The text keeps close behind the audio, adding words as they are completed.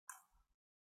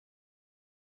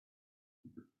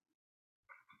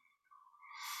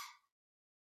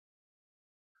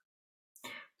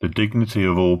the dignity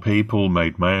of all people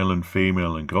made male and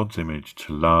female in God's image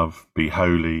to love, be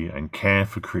holy, and care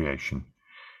for creation,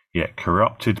 yet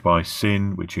corrupted by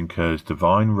sin which incurs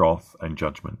divine wrath and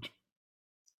judgment.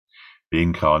 The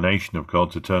incarnation of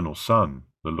God's eternal Son,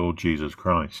 the Lord Jesus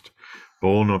Christ,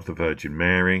 born of the Virgin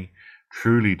Mary,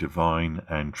 truly divine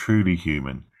and truly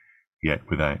human, yet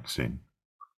without sin.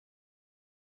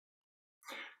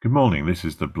 Good morning. This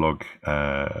is the blog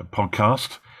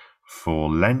podcast for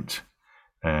Lent,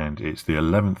 and it's the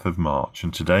 11th of March.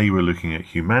 And today we're looking at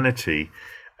humanity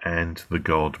and the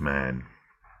God-man.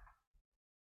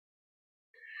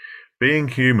 Being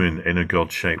human in a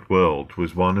God-shaped world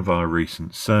was one of our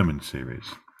recent sermon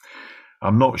series.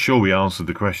 I'm not sure we answered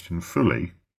the question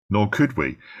fully, nor could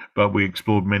we, but we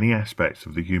explored many aspects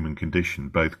of the human condition,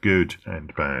 both good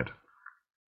and bad.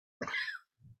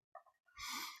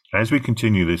 As we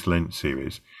continue this Lent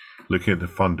series, looking at the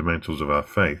fundamentals of our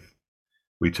faith,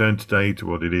 we turn today to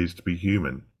what it is to be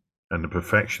human and the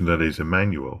perfection that is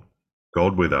Emmanuel,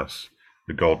 God with us,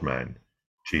 the God-man,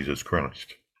 Jesus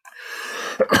Christ.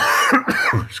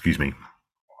 Excuse me.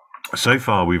 So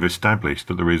far, we've established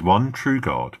that there is one true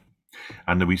God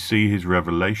and that we see his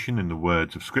revelation in the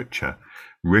words of Scripture,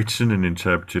 written and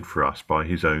interpreted for us by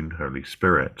his own Holy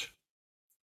Spirit.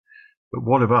 But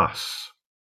what of us?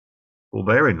 Well,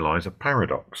 therein lies a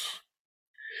paradox.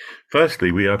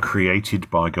 Firstly, we are created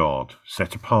by God,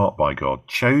 set apart by God,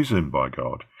 chosen by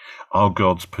God, are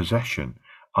God's possession,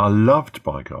 are loved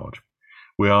by God.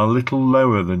 We are a little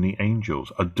lower than the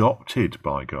angels, adopted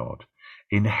by God,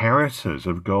 inheritors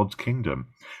of God's kingdom,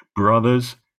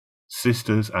 brothers,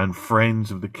 sisters, and friends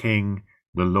of the King,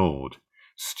 the Lord,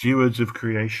 stewards of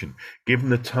creation, given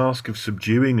the task of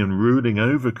subduing and ruling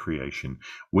over creation.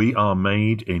 We are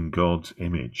made in God's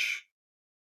image.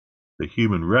 The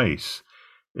human race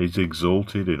is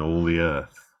exalted in all the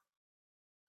earth,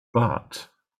 but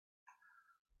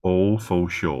all fall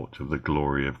short of the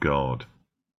glory of God.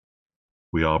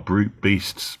 We are brute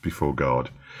beasts before God.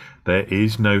 There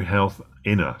is no health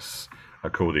in us,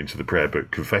 according to the prayer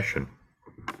book Confession.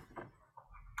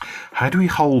 How do we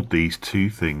hold these two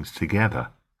things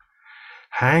together?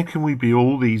 How can we be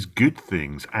all these good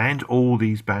things and all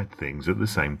these bad things at the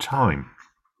same time?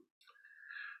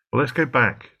 Well, let's go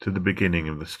back to the beginning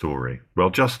of the story. Well,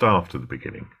 just after the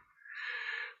beginning.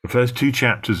 The first two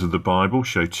chapters of the Bible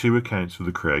show two accounts of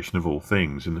the creation of all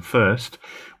things. In the first,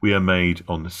 we are made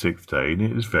on the sixth day, and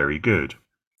it is very good.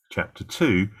 Chapter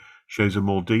 2 shows a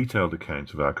more detailed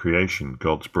account of our creation,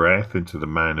 God's breath into the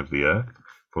man of the earth,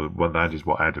 for that is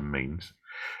what Adam means,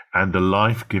 and the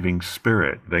life-giving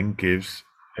Spirit then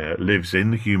lives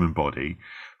in the human body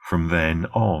from then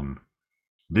on.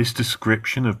 This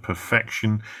description of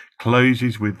perfection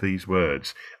closes with these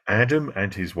words: Adam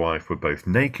and his wife were both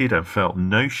naked and felt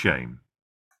no shame.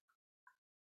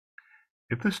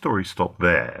 If the story stopped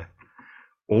there,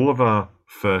 all of our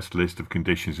first list of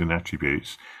conditions and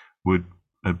attributes would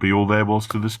be all there was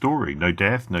to the story. No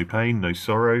death, no pain, no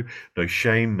sorrow, no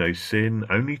shame, no sin,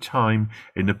 only time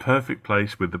in the perfect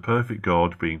place with the perfect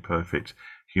God being perfect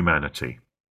humanity.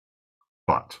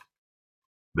 But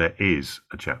there is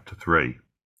a chapter 3.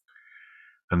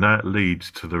 And that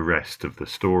leads to the rest of the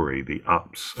story, the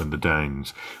ups and the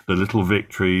downs, the little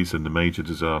victories and the major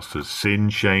disasters, sin,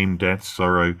 shame, death,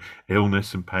 sorrow,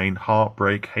 illness and pain,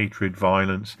 heartbreak, hatred,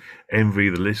 violence, envy,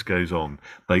 the list goes on.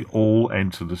 They all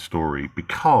enter the story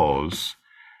because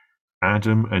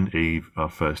Adam and Eve are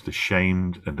first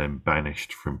ashamed and then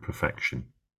banished from perfection.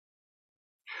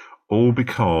 All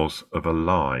because of a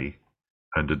lie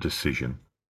and a decision.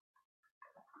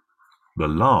 The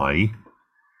lie: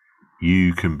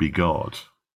 you can be God.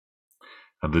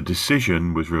 And the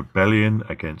decision was rebellion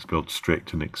against God's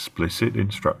strict and explicit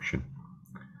instruction.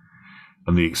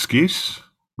 And the excuse?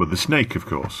 Well, the snake, of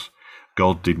course.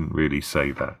 God didn't really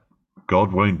say that.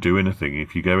 God won't do anything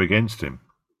if you go against him.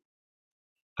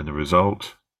 And the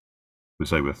result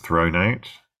was they were thrown out,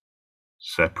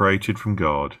 separated from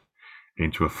God,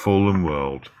 into a fallen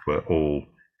world where all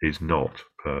is not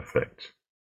perfect.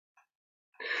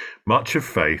 Much of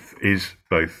faith is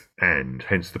both and,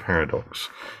 hence the paradox.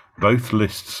 Both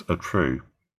lists are true.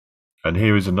 And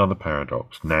here is another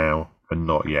paradox: now and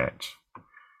not yet.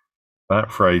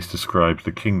 That phrase describes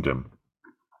the kingdom.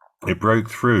 It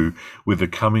broke through with the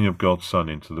coming of God's Son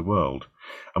into the world,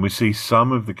 and we see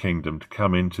some of the kingdom to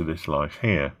come into this life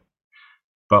here.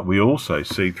 But we also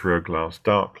see through a glass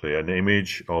darkly an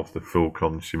image of the full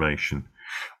consummation.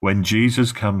 When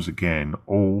Jesus comes again,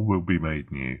 all will be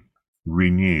made new,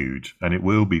 renewed, and it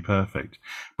will be perfect.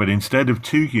 But instead of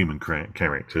two human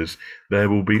characters, there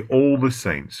will be all the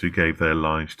saints who gave their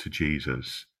lives to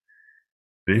Jesus.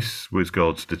 This was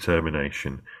God's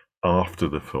determination after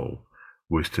the fall,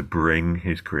 was to bring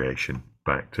his creation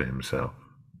back to himself.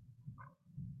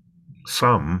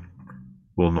 Some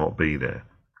will not be there.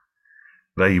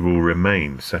 They will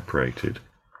remain separated.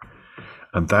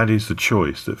 And that is the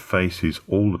choice that faces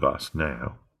all of us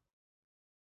now.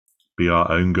 Be our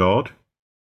own God,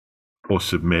 or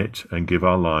submit and give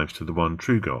our lives to the one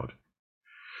true God,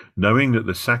 knowing that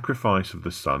the sacrifice of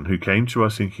the Son, who came to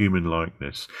us in human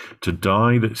likeness to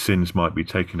die that sins might be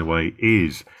taken away,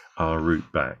 is our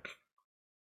route back.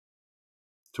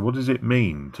 So what does it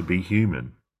mean to be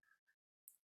human?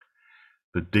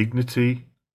 The dignity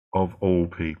of all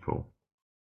people.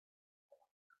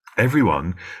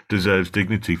 Everyone deserves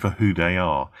dignity for who they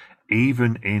are,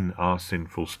 even in our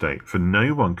sinful state. For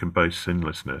no one can boast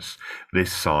sinlessness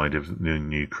this side of the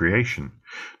new creation.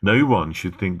 No one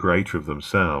should think greater of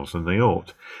themselves than they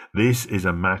ought. This is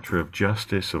a matter of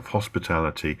justice, of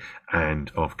hospitality,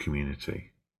 and of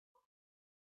community.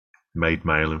 Made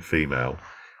male and female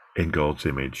in God's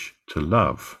image to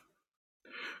love.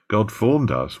 God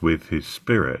formed us with his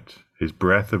spirit, his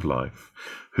breath of life,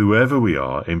 whoever we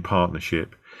are, in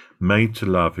partnership, made to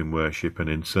love in worship and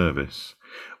in service.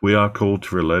 We are called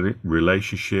to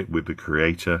relationship with the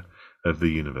creator of the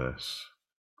universe.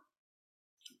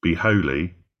 Be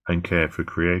holy and care for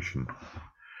creation.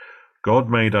 God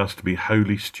made us to be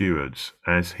holy stewards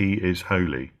as he is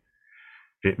holy.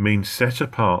 It means set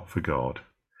apart for God,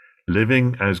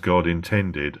 living as God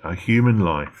intended a human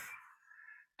life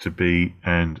to be,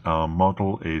 and our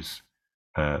model is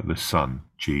the Son,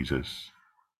 Jesus,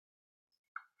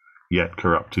 yet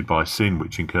corrupted by sin,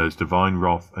 which incurs divine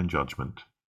wrath and judgment.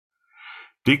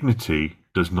 Dignity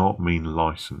does not mean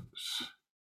license.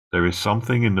 There is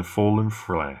something in the fallen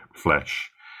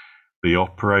flesh, the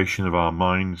operation of our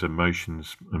minds,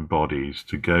 emotions, and bodies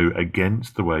to go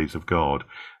against the ways of God,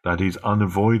 that is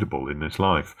unavoidable in this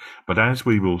life. But as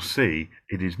we will see,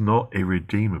 it is not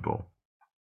irredeemable.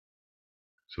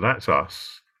 So that's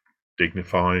us,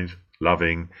 dignified,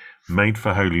 loving, made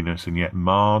for holiness, and yet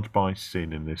marred by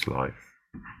sin in this life.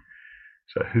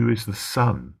 So who is the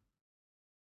Son?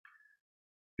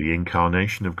 The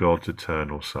incarnation of God's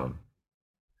eternal Son.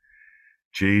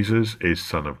 Jesus is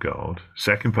Son of God,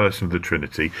 second person of the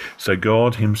Trinity, so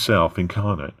God himself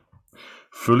incarnate,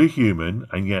 fully human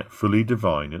and yet fully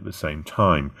divine at the same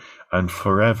time, and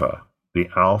forever, the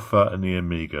Alpha and the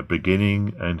Omega,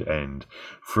 beginning and end.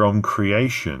 From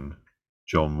creation,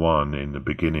 John 1, in the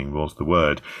beginning was the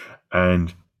Word,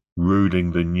 and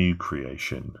ruling the new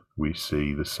creation, we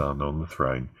see the Son on the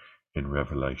throne in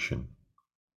Revelation.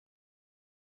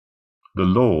 The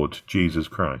Lord Jesus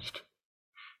Christ.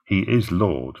 He is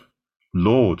Lord,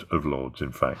 Lord of Lords,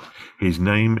 in fact. His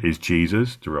name is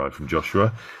Jesus, derived from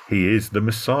Joshua. He is the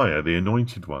Messiah, the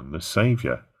Anointed One, the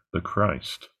Saviour, the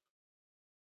Christ.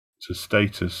 It's a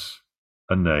status,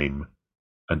 a name,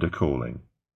 and a calling.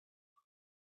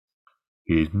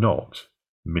 He is not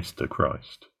Mr.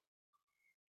 Christ.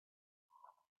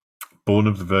 Born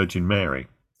of the Virgin Mary,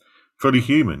 fully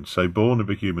human, so born of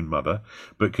a human mother,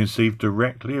 but conceived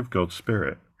directly of God's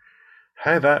Spirit.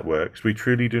 How that works, we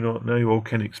truly do not know or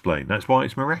can explain. That's why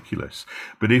it's miraculous.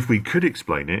 But if we could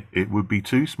explain it, it would be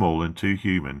too small and too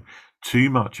human, too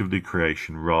much of the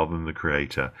creation rather than the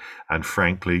creator, and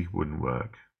frankly wouldn't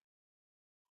work.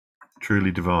 Truly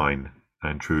divine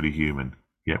and truly human,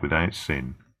 yet without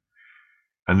sin.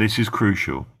 And this is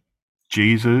crucial.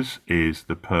 Jesus is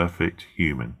the perfect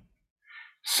human,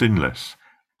 sinless,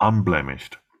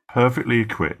 unblemished, perfectly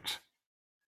equipped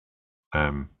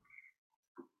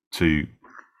to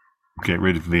get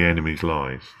rid of the enemy's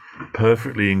lies,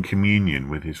 perfectly in communion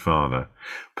with his Father,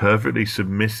 perfectly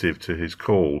submissive to his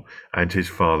call and his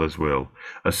Father's will,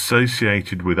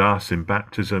 associated with us in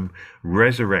baptism,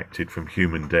 resurrected from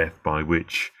human death by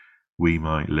which we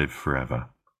might live forever.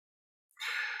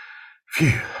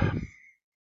 Phew.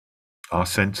 Our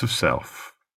sense of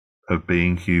self, of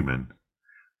being human,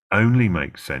 only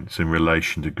makes sense in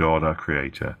relation to God our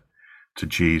Creator, to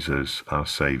Jesus our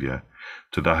Saviour,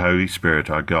 to the Holy Spirit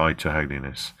our guide to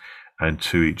holiness, and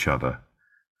to each other,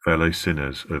 fellow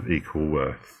sinners of equal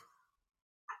worth.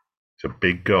 It's a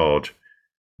big God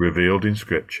revealed in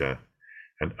Scripture,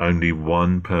 and only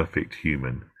one perfect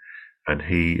human, and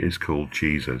he is called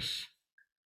Jesus.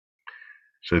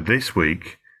 So this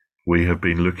week we have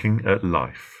been looking at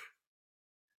life.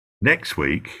 Next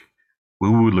week we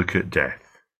will look at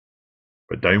death.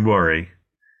 But don't worry,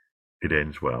 it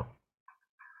ends well.